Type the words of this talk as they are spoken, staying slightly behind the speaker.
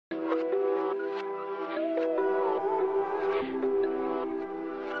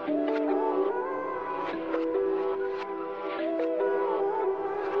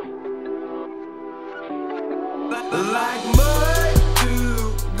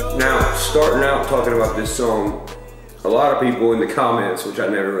starting out talking about this song, a lot of people in the comments, which I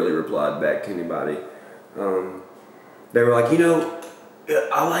never really replied back to anybody, they were like, you know,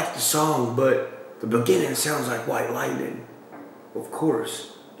 I like the song, but the beginning sounds like White Lightning. Of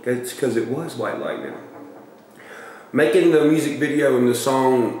course, it's because it was White Lightning. Making the music video and the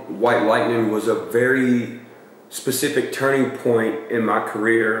song White Lightning was a very specific turning point in my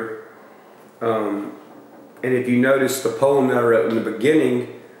career. And if you notice the poem that I wrote in the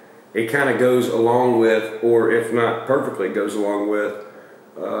beginning, it kind of goes along with, or if not perfectly goes along with,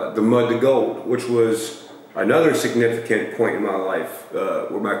 the Mud to Gold, which was another significant point in my life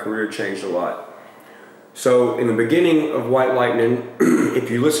where my career changed a lot. So in the beginning of White Lightning,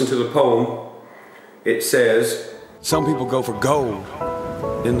 if you listen to the poem, it says, some people go for gold,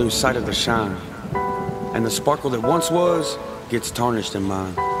 then lose sight of the shine, and the sparkle that once was gets tarnished in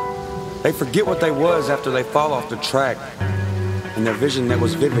mind. They forget what they was after they fall off the track, and their vision that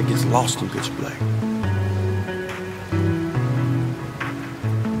was vivid gets lost in pitch black.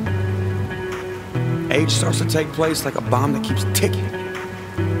 Age starts to take place like a bomb that keeps ticking,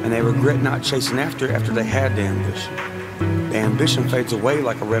 and they regret not chasing after they had the ambition. The ambition fades away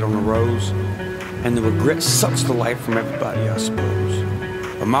like a red on a rose, and the regret sucks the life from everybody, I suppose.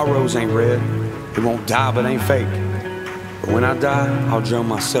 But my rose ain't red, it won't die but ain't fake. But when I die, I'll drown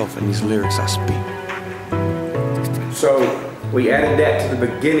myself in these lyrics I speak. So we added that to the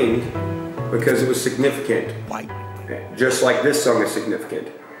beginning because it was significant. White. Just like this song is significant.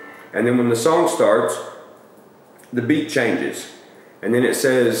 And then when the song starts, the beat changes. And then it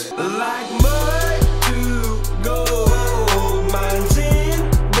says, like mud to gold, mine's in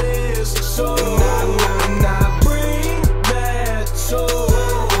this soul. And I bring that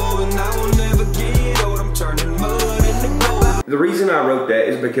soul, and I will never get old. I'm turning mud into gold. The reason I wrote that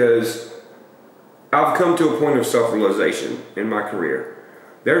is because I've come to a point of self-realization in my career.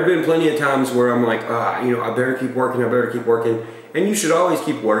 There have been plenty of times where I'm like, you know, I better keep working, I better keep working. And you should always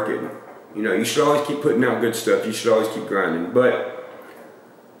keep working. You know, you should always keep putting out good stuff. You should always keep grinding. But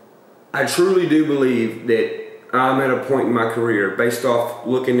I truly do believe that I'm at a point in my career, based off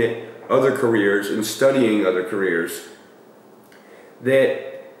looking at other careers and studying other careers,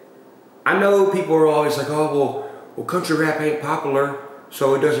 that I know people are always like, oh, well, country rap ain't popular,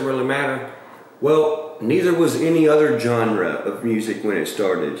 so it doesn't really matter. Well, neither was any other genre of music when it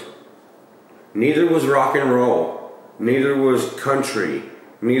started. Neither was rock and roll. Neither was country,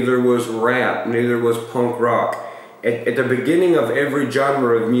 neither was rap, neither was punk rock. At the beginning of every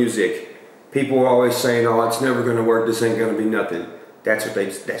genre of music, people were always saying, oh, it's never gonna work, this ain't gonna be nothing. That's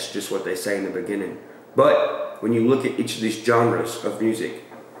just what they say in the beginning. But when you look at each of these genres of music,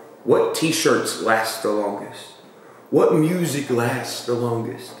 what t-shirts last the longest? What music lasts the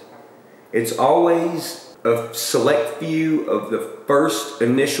longest? It's always a select few of the first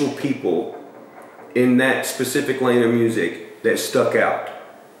initial people in that specific lane of music that stuck out.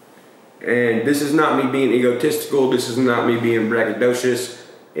 And this is not me being egotistical, this is not me being braggadocious,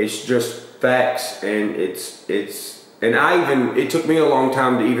 it's just facts. And it took me a long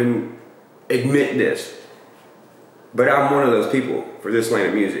time to even admit this, but I'm one of those people for this lane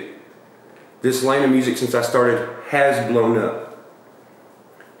of music. This lane of music, since I started, has blown up.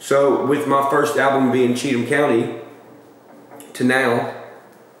 So with my first album being Cheatham County, to now,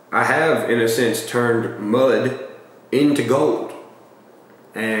 I have, in a sense, turned mud into gold.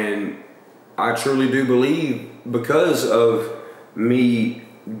 And I truly do believe, because of me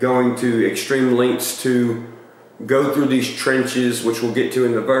going to extreme lengths to go through these trenches, which we'll get to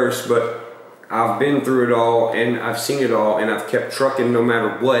in the verse, but I've been through it all, and I've seen it all, and I've kept trucking no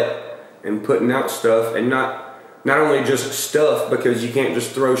matter what, and putting out stuff, and not only just stuff, because you can't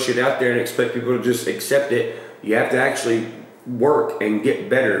just throw shit out there and expect people to just accept it. You have to actually work and get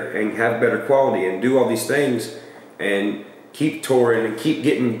better and have better quality and do all these things and keep touring and keep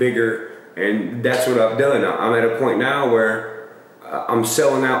getting bigger. And that's what I've done. I'm at a point now where I'm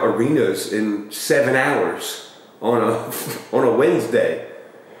selling out arenas in 7 hours on a Wednesday.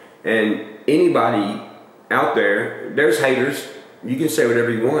 And anybody out there, there's haters, you can say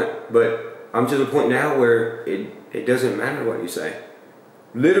whatever you want, but I'm to the point now where it doesn't matter what you say.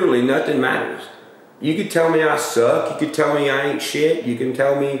 Literally nothing matters. You could tell me I suck, you could tell me I ain't shit, you can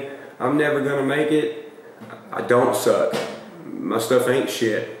tell me I'm never gonna make it. I don't suck. My stuff ain't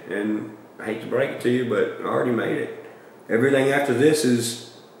shit, and I hate to break it to you, but I already made it. Everything after this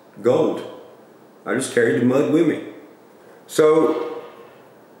is gold. I just carried the mud with me. So,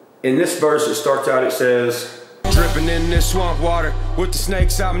 in this verse it starts out, it says, dripping in this swamp water with the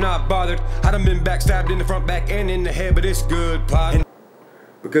snakes, I'm not bothered. I done been backstabbed in the front, back, and in the head, but it's good, pod.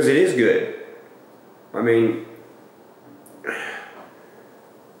 Because it is good. I mean,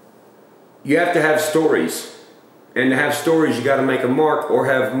 you have to have stories. And to have stories, you got to make a mark, or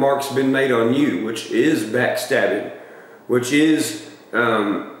have marks been made on you, which is backstabbing, which is,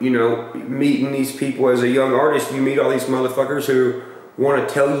 you know, meeting these people as a young artist. You meet all these motherfuckers who want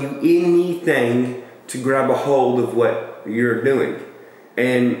to tell you anything to grab a hold of what you're doing.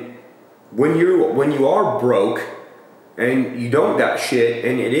 And when you are broke and you don't got shit,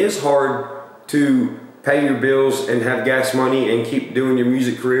 and it is hard to pay your bills and have gas money and keep doing your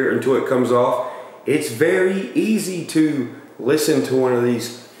music career until it comes off, it's very easy to listen to one of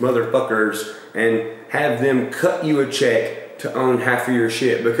these motherfuckers and have them cut you a check to own half of your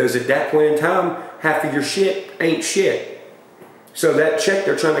shit, because at that point in time, half of your shit ain't shit. So that check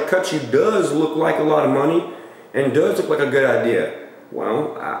they're trying to cut you does look like a lot of money and does look like a good idea.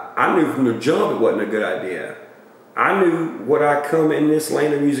 Well, I knew from the jump it wasn't a good idea. I knew what I come in this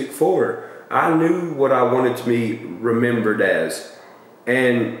lane of music for. I knew what I wanted to be remembered as.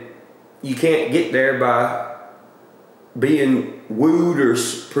 And you can't get there by being wooed or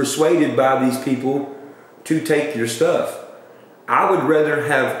persuaded by these people to take your stuff. I would rather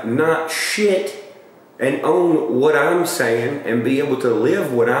have not shit and own what I'm saying and be able to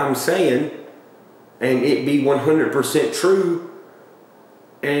live what I'm saying and it be 100% true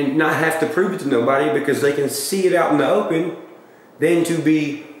and not have to prove it to nobody because they can see it out in the open, than to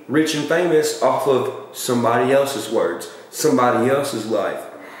be rich and famous off of somebody else's words, somebody else's life,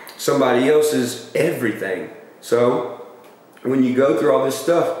 somebody else's everything. So when you go through all this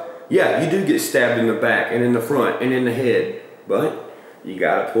stuff, yeah, you do get stabbed in the back and in the front and in the head, but you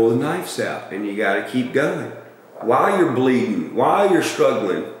gotta pull the knives out and you gotta keep going while you're bleeding, while you're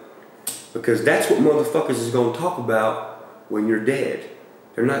struggling, because that's what motherfuckers is gonna talk about when you're dead.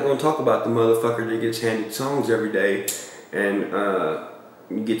 They're not gonna talk about the motherfucker that gets handed songs every day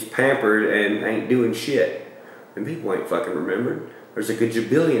and gets pampered and ain't doing shit. And people ain't fucking remembered. There's a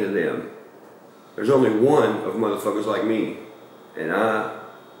gajillion of them. There's only one of motherfuckers like me. And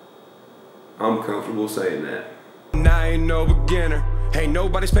I'm comfortable saying that. And I ain't no beginner. Ain't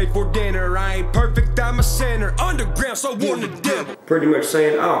nobody's paid for dinner. I ain't perfect, I'm a sinner. Underground, so warn the devil. Pretty much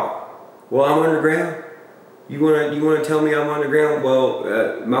saying, oh, well, I'm underground? You wanna tell me I'm underground?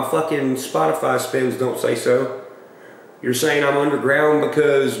 Well, my fucking Spotify spins don't say so. You're saying I'm underground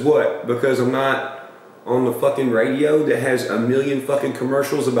because what? Because I'm not on the fucking radio that has a million fucking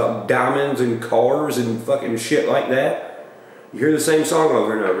commercials about diamonds and cars and fucking shit like that? You hear the same song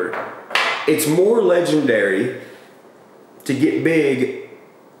over and over. It's more legendary to get big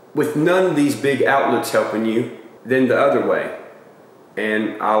with none of these big outlets helping you than the other way.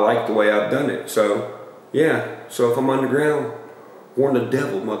 And I like the way I've done it. So, yeah. So if I'm underground, warn the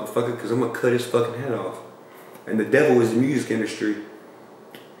devil, motherfucker, because I'm going to cut his fucking head off. And the devil is the music industry.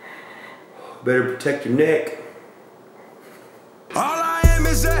 Better protect your neck. All I am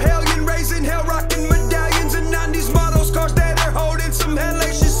is a hellion raising hell, rocking medallions and 90s models, cars that are holding some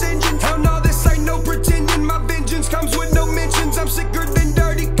hellacious engines. Hell no, this ain't no pretending. My vengeance comes with no mentions. I'm sicker than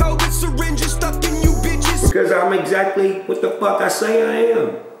dirty COVID syringes stuck in you bitches. Because I'm exactly what the fuck I say I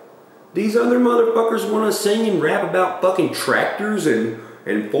am. These other motherfuckers want to sing and rap about fucking tractors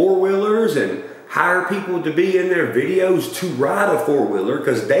and four-wheelers and hire people to be in their videos to ride a four-wheeler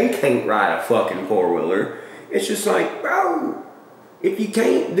because they can't ride a fucking four-wheeler. It's just like, bro, if you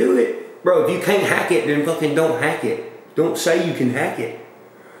can't do it, bro, if you can't hack it, then fucking don't hack it. Don't say you can hack it.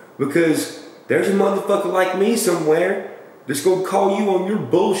 Because there's a motherfucker like me somewhere that's gonna call you on your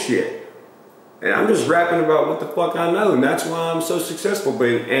bullshit. And I'm just rapping about what the fuck I know, and that's why I'm so successful.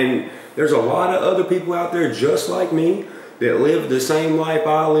 And there's a lot of other people out there just like me that live the same life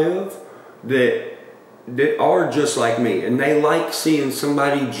I live, that are just like me, and they like seeing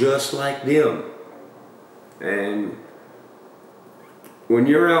somebody just like them. And when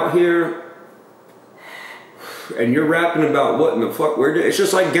you're out here and you're rapping about what in the fuck we're doing, it's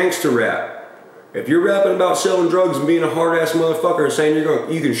just like gangster rap. If you're rapping about selling drugs and being a hard-ass motherfucker and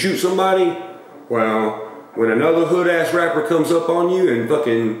saying you can shoot somebody, well, when another hood-ass rapper comes up on you and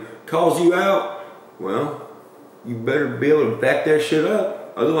fucking calls you out, well, you better be able to back that shit up.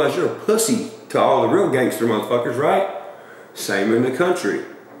 Otherwise, you're a pussy to all the real gangster motherfuckers, right? Same in the country.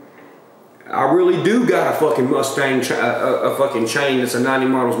 I really do got a fucking Mustang, a fucking chain that's a 90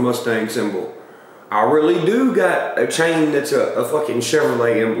 models Mustang symbol. I really do got a chain that's a fucking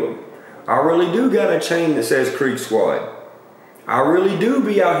Chevrolet emblem. I really do got a chain that says Creek Squad. I really do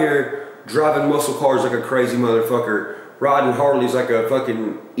be out here driving muscle cars like a crazy motherfucker, riding Harleys like a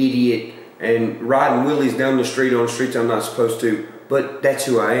fucking idiot, and riding wheelies down the street on streets I'm not supposed to. But that's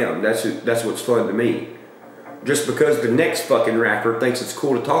who I am. That's what's fun to me. Just because the next fucking rapper thinks it's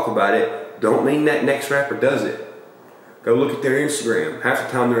cool to talk about it, don't mean that next rapper does it. Go look at their Instagram. Half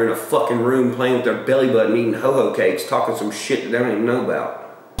the time they're in a fucking room playing with their belly button, eating ho-ho cakes, talking some shit that they don't even know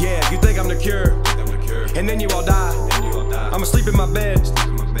about. Yeah, you think I'm the cure, and then you all die. I'm asleep in my bed,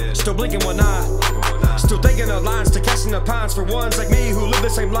 still blinking one eye. Still thinking of lines to catching the pines for ones like me who live the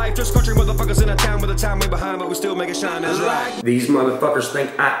same life. Just country motherfuckers in a town with a time way behind, but we still make it shine as right. These motherfuckers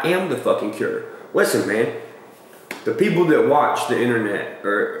think I am the fucking cure. Listen, man. The people that watch the internet,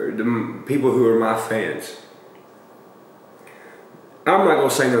 or the people who are my fans, I'm not gonna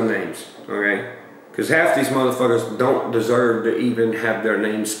say no names, okay? Because half these motherfuckers don't deserve to even have their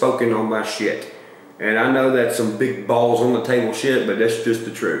names spoken on my shit. And I know that's some big balls on the table shit, but that's just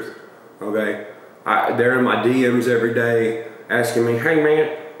the truth, okay? They're in my DMs every day asking me, hey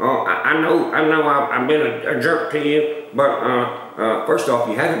man, I know I've been a jerk to you, but first off,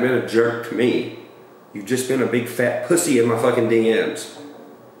 you haven't been a jerk to me. You've just been a big fat pussy in my fucking DMs,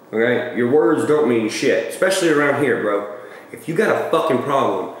 okay? Your words don't mean shit, especially around here, bro. If you got a fucking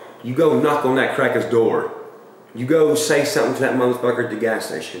problem, you go knock on that cracker's door. You go say something to that motherfucker at the gas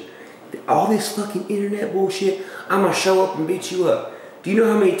station. All this fucking internet bullshit, I'm gonna show up and beat you up. Do you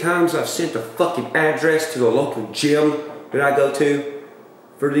know how many times I've sent a fucking address to the local gym that I go to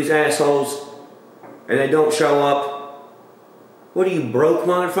for these assholes and they don't show up? What are you, broke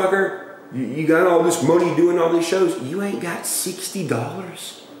motherfucker? You got all this money doing all these shows. You ain't got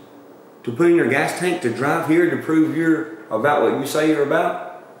 $60 to put in your gas tank to drive here to prove you're about what you say you're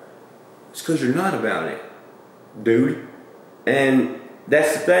about? It's because you're not about it, dude. And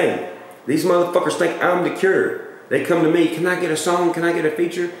that's the thing. These motherfuckers think I'm the cure. They come to me, can I get a song? Can I get a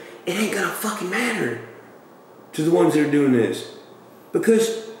feature? It ain't gonna fucking matter to the ones that are doing this.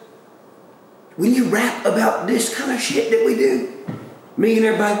 Because when you rap about this kind of shit that we do, me and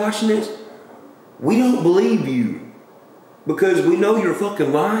everybody watching this, we don't believe you. Because we know you're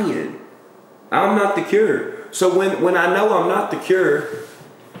fucking lying. I'm not the cure. So when I know I'm not the cure,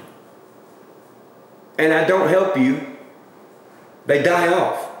 and I don't help you, they die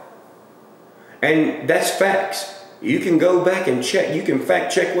off. And that's facts. You can go back and check. You can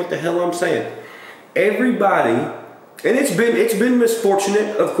fact check what the hell I'm saying. Everybody, and it's been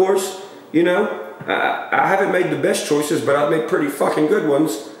misfortunate, of course. You know, I haven't made the best choices, but I've made pretty fucking good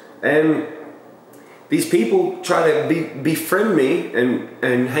ones. And these people try to befriend me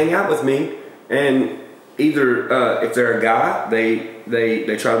and hang out with me, and either if they're a guy,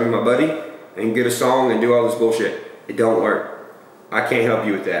 they try to be my buddy and get a song and do all this bullshit. It don't work. I can't help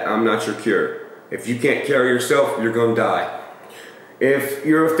you with that. I'm not your cure. If you can't carry yourself, you're gonna die. If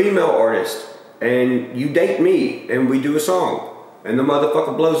you're a female artist and you date me and we do a song and the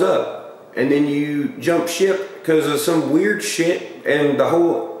motherfucker blows up and then you jump ship because of some weird shit and the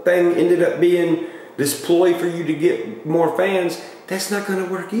whole thing ended up being this ploy for you to get more fans, that's not gonna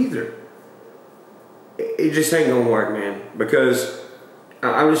work either. It just ain't gonna work, man, because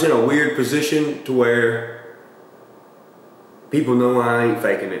I'm just in a weird position to where people know I ain't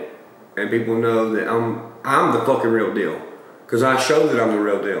faking it. And people know that I'm the fucking real deal. Because I show that I'm the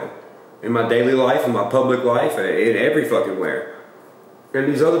real deal. In my daily life, in my public life, in every fucking where.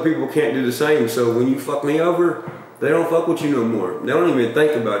 And these other people can't do the same. So when you fuck me over, they don't fuck with you no more. They don't even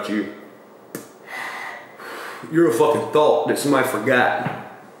think about you. You're a fucking thought that somebody forgot.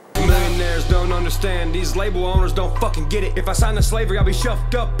 Millionaires don't understand, these label owners don't fucking get it. If I sign to slavery, I'll be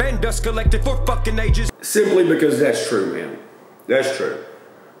shoved up and dust collected for fucking ages. Simply because that's true, man. That's true.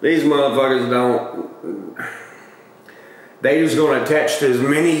 These motherfuckers don't, they just gonna attach to as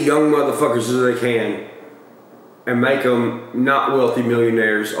many young motherfuckers as they can and make them not wealthy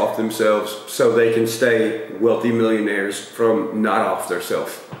millionaires off themselves so they can stay wealthy millionaires from not off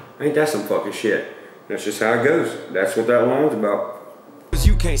themselves. Ain't that some fucking shit? That's just how it goes. That's what that line's about.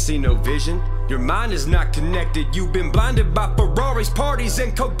 You can't see no vision. Your mind is not connected. You've been blinded by Ferraris, parties,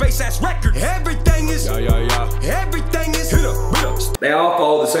 and code-based ass records. Everything is, everything is hit up. They all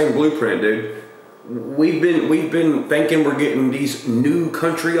follow the same blueprint, dude. We've been thinking we're getting these new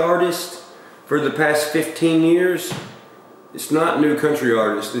country artists for the past 15 years. It's not new country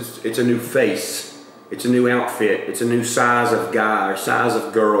artists. It's a new face. It's a new outfit. It's a new size of guy or size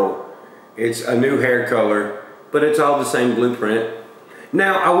of girl. It's a new hair color, but it's all the same blueprint.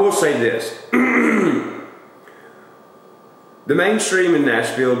 Now, I will say this. The mainstream in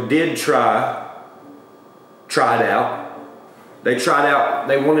Nashville did try it out. They tried out,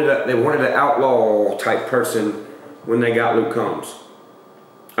 they wanted an outlaw type person when they got Luke Combs.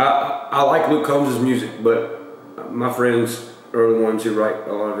 I like Luke Combs' music, but my friends are the ones who write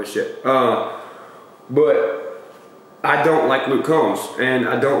a lot of his shit. But I don't like Luke Combs, and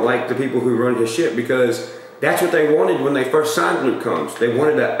I don't like the people who run his shit, because that's what they wanted when they first signed Luke Combs. They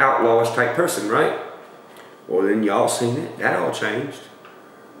wanted an outlawish type person, right? Well, then y'all seen it. That all changed.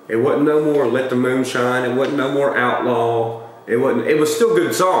 It wasn't no more Let the Moon Shine. It wasn't no more Outlaw. It was still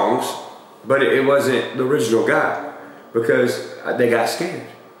good songs, but it wasn't the original guy because they got scared.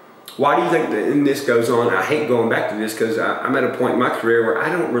 Why do you think that, and this goes on, I hate going back to this because I'm at a point in my career where I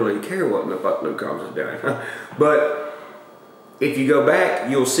don't really care what the fuck Luke Combs is doing. But if you go back,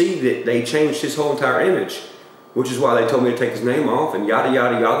 you'll see that they changed his whole entire image, which is why they told me to take his name off and yada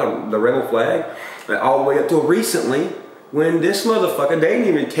yada yada, the rebel flag, all the way up till recently when this motherfucker, they didn't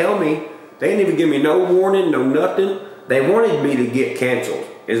even tell me, they didn't even give me no warning, no nothing. They wanted me to get canceled,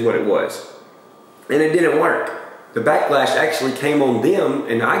 is what it was. And it didn't work. The backlash actually came on them,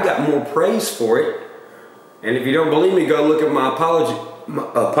 and I got more praise for it. And if you don't believe me, go look at my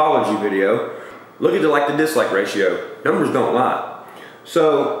apology video. Look at the dislike ratio. Numbers don't lie.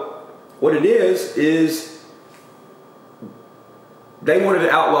 So what it is they wanted to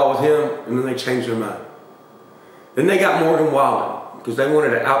outlaw with him, and then they changed their mind. Then they got Morgan Wallen because they wanted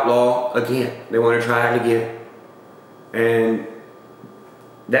to outlaw again. They wanted to try it again, and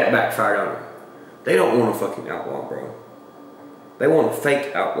that backfired on them. They don't want a fucking outlaw, bro. They want a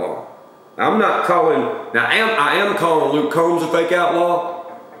fake outlaw. I'm not calling, now I am calling Luke Combs a fake outlaw,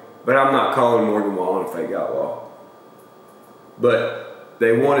 but I'm not calling Morgan Wallen a fake outlaw. But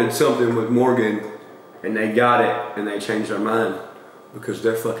they wanted something with Morgan, and they got it, and they changed their mind because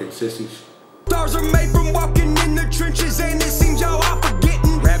they're fucking sissies. Stars are made from walking in the trenches, and it seems y'all are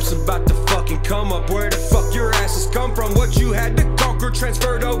forgetting. Rap's about to fucking come up. Where the fuck your asses come from? What you had to conquer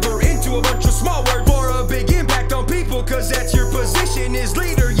transferred over into a bunch of small words for a big impact on people, cause that's your position as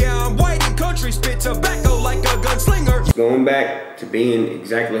leader. Yeah, I'm white and country, spit tobacco like a gunslinger. Going back to being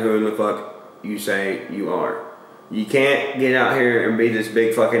exactly who in the fuck you say you are. You can't get out here and be this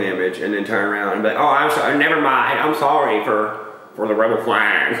big fucking image and then turn around and be like, oh, I'm sorry, never mind, I'm sorry for the rebel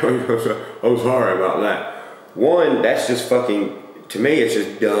flag. I'm sorry about that. One, that's just fucking, to me, it's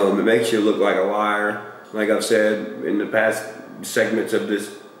just dumb. It makes you look like a liar, like I've said in the past segments of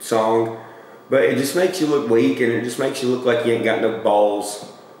this song. But it just makes you look weak, and it just makes you look like you ain't got no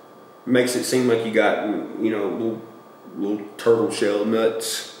balls. It makes it seem like you got, you know, little turtle shell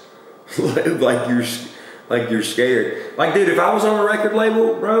nuts. like you're scared. Like, dude, if I was on a record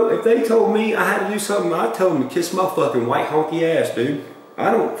label, bro, if they told me I had to do something, I'd tell them to kiss my fucking white honky ass, dude.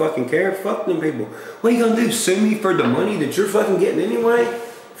 I don't fucking care. Fuck them people. What are you gonna do? Sue me for the money that you're fucking getting anyway?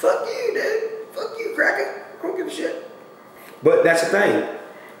 Fuck you, dude. Fuck you, cracker. I don't give a shit. But that's the thing.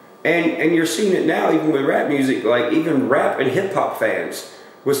 And you're seeing it now even with rap music, like even rap and hip hop fans.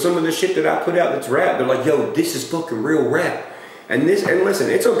 With some of the shit that I put out that's rap, they're like, yo, this is fucking real rap. And listen,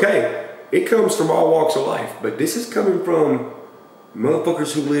 it's okay. It comes from all walks of life, but this is coming from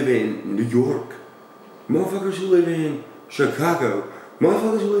motherfuckers who live in New York, motherfuckers who live in Chicago,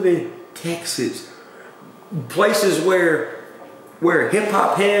 motherfuckers who live in Texas, places where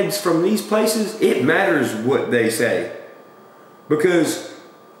hip-hop heads from these places, it matters what they say. Because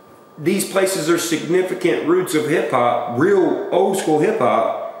these places are significant roots of hip-hop, real old-school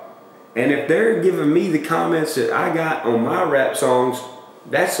hip-hop, and if they're giving me the comments that I got on my rap songs,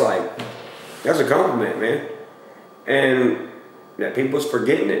 that's a compliment, man. And that people's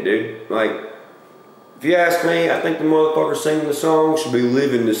forgetting it, dude. Like, if you ask me, I think the motherfucker singing the song should be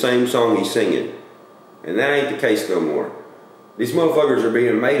living the same song he's singing. And that ain't the case no more. These motherfuckers are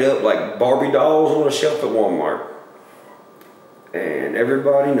being made up like Barbie dolls on a shelf at Walmart. And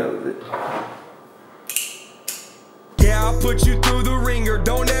everybody knows it. Yeah, I'll put you through the ringer.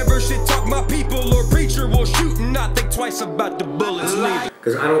 Don't ever shit talk my people, or preacher will shoot and not think twice about the bullets leaving.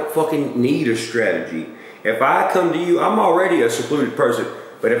 Because I don't fucking need a strategy. If I come to you, I'm already a secluded person.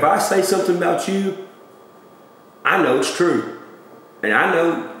 But if I say something about you, I know it's true. And I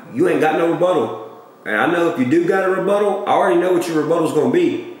know you ain't got no rebuttal. And I know if you do got a rebuttal, I already know what your rebuttal's gonna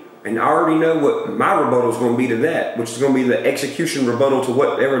be. And I already know what my rebuttal's gonna be to that, which is gonna be the execution rebuttal to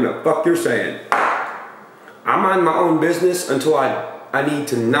whatever the fuck you're saying. I mind my own business until I need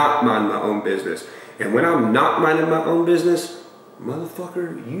to not mind my own business. And when I'm not minding my own business,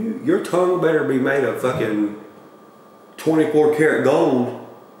 motherfucker, your tongue better be made of fucking 24 karat gold.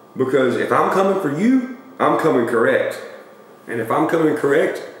 Because if I'm coming for you, I'm coming correct. And if I'm coming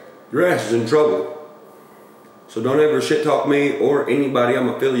correct, your ass is in trouble. So don't ever shit talk me or anybody I'm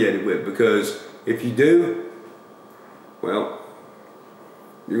affiliated with, because if you do, well,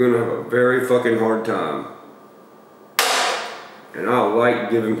 you're gonna have a very fucking hard time. And I like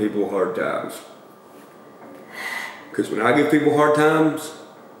giving people hard times. Because when I give people hard times,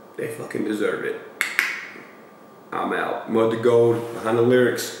 they fucking deserve it. I'm out. Mud to Gold, behind the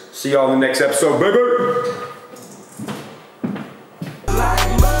lyrics. See y'all in the next episode, baby!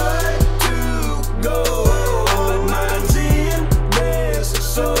 Like mud to gold.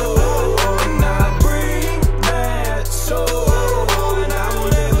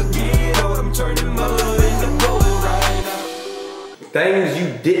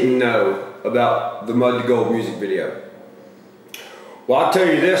 know about the Mud to Gold music video? Well, I'll tell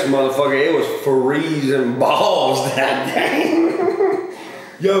you this, motherfucker, it was freezing balls that day.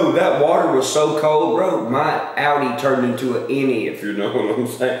 Yo, that water was so cold, bro. My Audi turned into an innie, if you know what I'm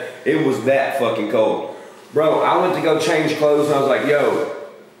saying. It was that fucking cold. Bro, I went to go change clothes and I was like, yo,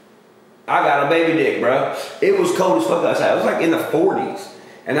 I got a baby dick, bro. It was cold as fuck outside. It was like in the 40s.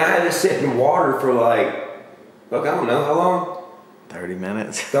 And I had to sit in water for like, look, I don't know, how long? 30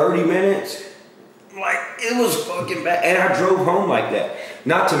 minutes. 30 minutes? Like, it was fucking bad. And I drove home like that.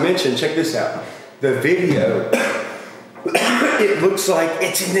 Not to mention, check this out. The video, it looks like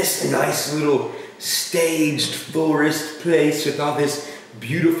it's in this nice little staged forest place with all this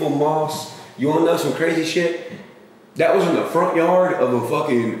beautiful moss. You wanna know some crazy shit? That was in the front yard of a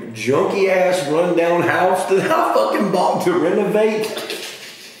fucking junky ass rundown house that I fucking bought to renovate.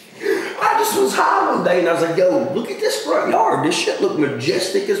 I just was high one day and I was like, yo, look at this front yard. This shit look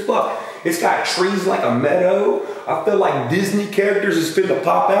majestic as fuck. It's got trees like a meadow. I feel like Disney characters is finna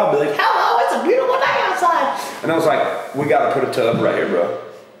pop out and be like, hello, it's a beautiful day outside. And I was like, we gotta put a tub right here, bro.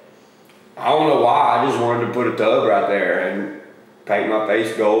 I don't know why, I just wanted to put a tub right there and paint my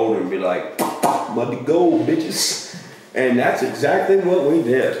face gold and be like, Mud to Gold, bitches. And that's exactly what we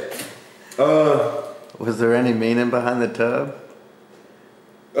did. Was there any meaning behind the tub?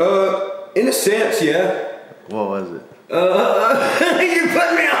 In a sense, yeah. What was it? You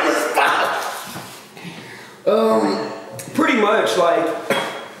put me on the spot. Pretty much like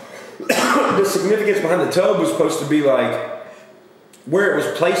the significance behind the tub was supposed to be like where it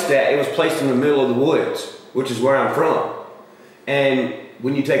was placed at. It was placed in the middle of the woods, which is where I'm from. And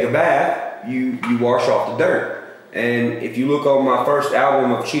when you take a bath, you wash off the dirt. And if you look on my first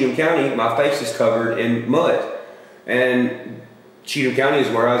album of Cheatham County, my face is covered in mud. And Cheatham County is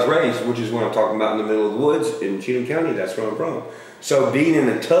where I was raised, which is what I'm talking about in the middle of the woods in Cheatham County. That's where I'm from. So being in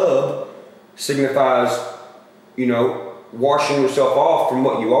a tub signifies, you know, washing yourself off from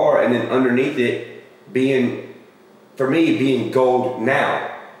what you are, and then underneath it being, for me, being gold now.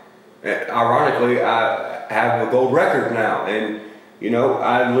 Ironically, I have a gold record now, and you know,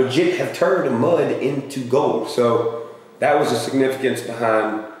 I legit have turned mud into gold. So that was the significance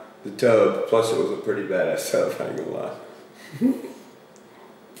behind the tub. Plus, it was a pretty badass tub, I ain't gonna lie.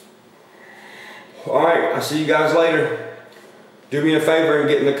 Alright, I'll see you guys later. Do me a favor and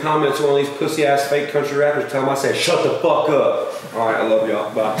get in the comments one of these pussy ass fake country rappers. Tell them I said, shut the fuck up. Alright, I love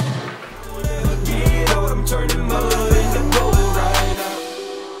y'all. Bye.